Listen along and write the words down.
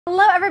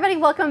Hello everybody,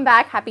 welcome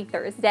back. Happy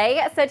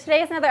Thursday. So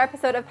today is another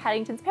episode of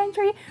Paddington's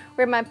Pantry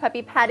where my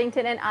puppy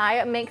Paddington and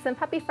I make some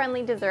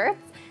puppy-friendly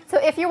desserts. So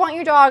if you want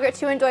your dog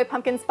to enjoy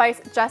pumpkin spice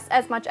just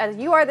as much as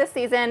you are this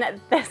season,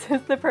 this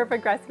is the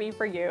perfect recipe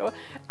for you.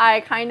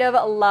 I kind of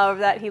love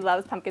that he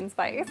loves pumpkin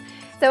spice.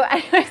 So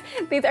anyways,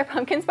 these are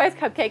pumpkin spice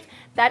cupcakes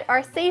that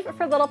are safe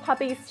for little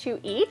puppies to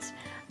eat.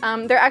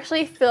 They're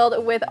actually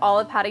filled with all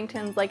of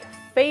Paddington's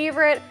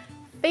favorite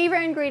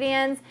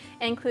ingredients,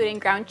 including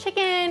ground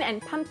chicken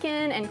and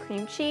pumpkin and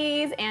cream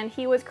cheese, and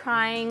he was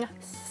crying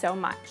so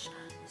much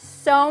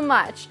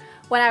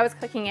when I was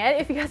cooking it.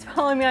 If you guys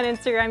follow me on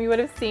Instagram, you would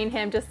have seen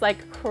him just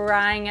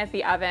crying at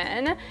the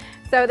oven.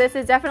 So this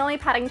is definitely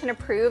Paddington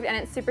approved, and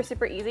it's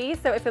super easy.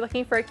 So if you're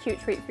looking for a cute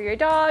treat for your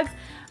dogs,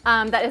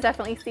 that is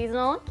definitely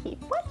seasonal.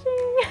 Keep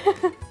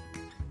watching.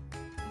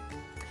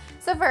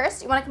 So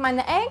first, you want to combine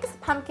the eggs,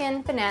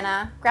 pumpkin,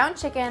 banana, ground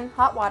chicken,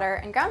 hot water,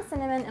 and ground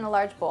cinnamon in a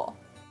large bowl.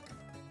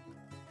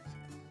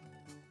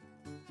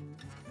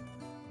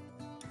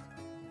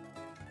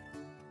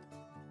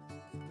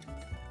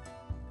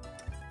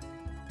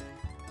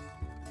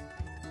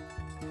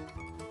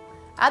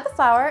 Add the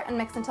flour and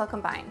mix until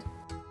combined.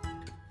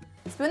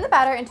 Spoon the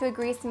batter into a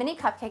greased mini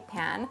cupcake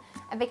pan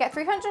and bake at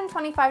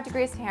 325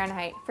 degrees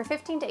Fahrenheit for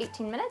 15 to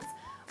 18 minutes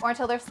or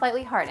until they're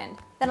slightly hardened.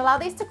 Then allow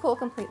these to cool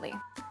completely.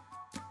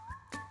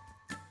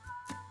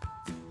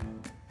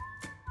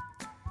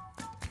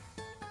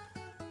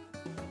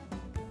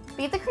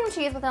 Beat the cream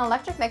cheese with an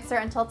electric mixer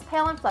until it's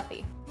pale and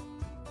fluffy.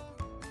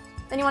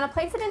 Then you want to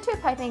place it into a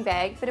piping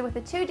bag fitted with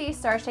a 2D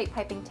star-shaped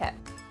piping tip.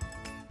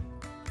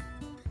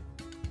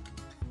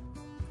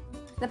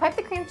 Then pipe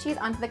the cream cheese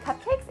onto the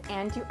cupcakes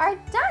and you are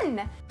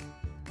done!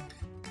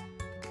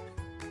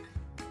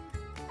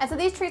 And so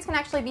these treats can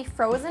actually be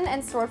frozen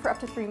and stored for up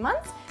to 3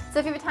 months. So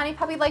if you have a tiny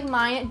puppy like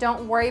mine,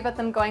 don't worry about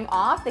them going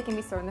off. They can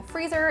be stored in the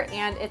freezer,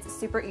 and it's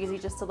super easy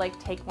just to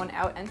take one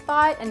out and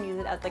thaw it and use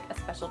it as a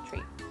special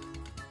treat.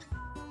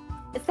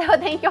 So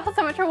thank you all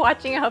so much for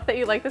watching. I hope that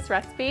you like this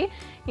recipe.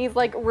 He's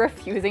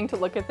refusing to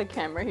look at the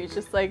camera. He's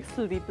just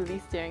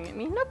sleepily staring at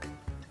me. Look.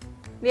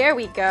 There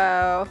we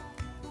go.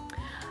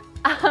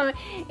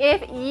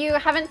 If you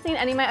haven't seen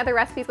any of my other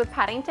recipes with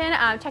Paddington,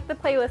 check the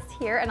playlist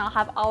here and I'll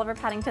have all of our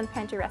Paddington's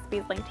Pantry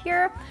recipes linked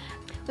here.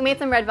 We made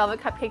some red velvet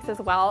cupcakes as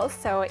well,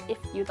 so if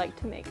you'd like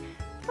to make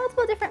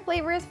multiple different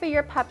flavors for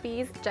your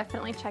puppies,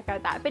 definitely check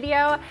out that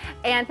video.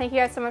 And thank you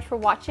guys so much for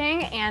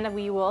watching, and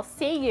we will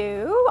see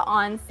you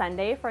on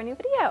Sunday for a new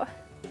video.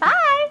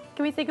 Bye!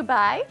 Can we say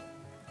goodbye?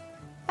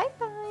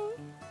 Bye-bye.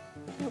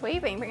 You're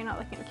waving, but you're not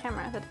looking at the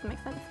camera. That doesn't make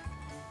sense.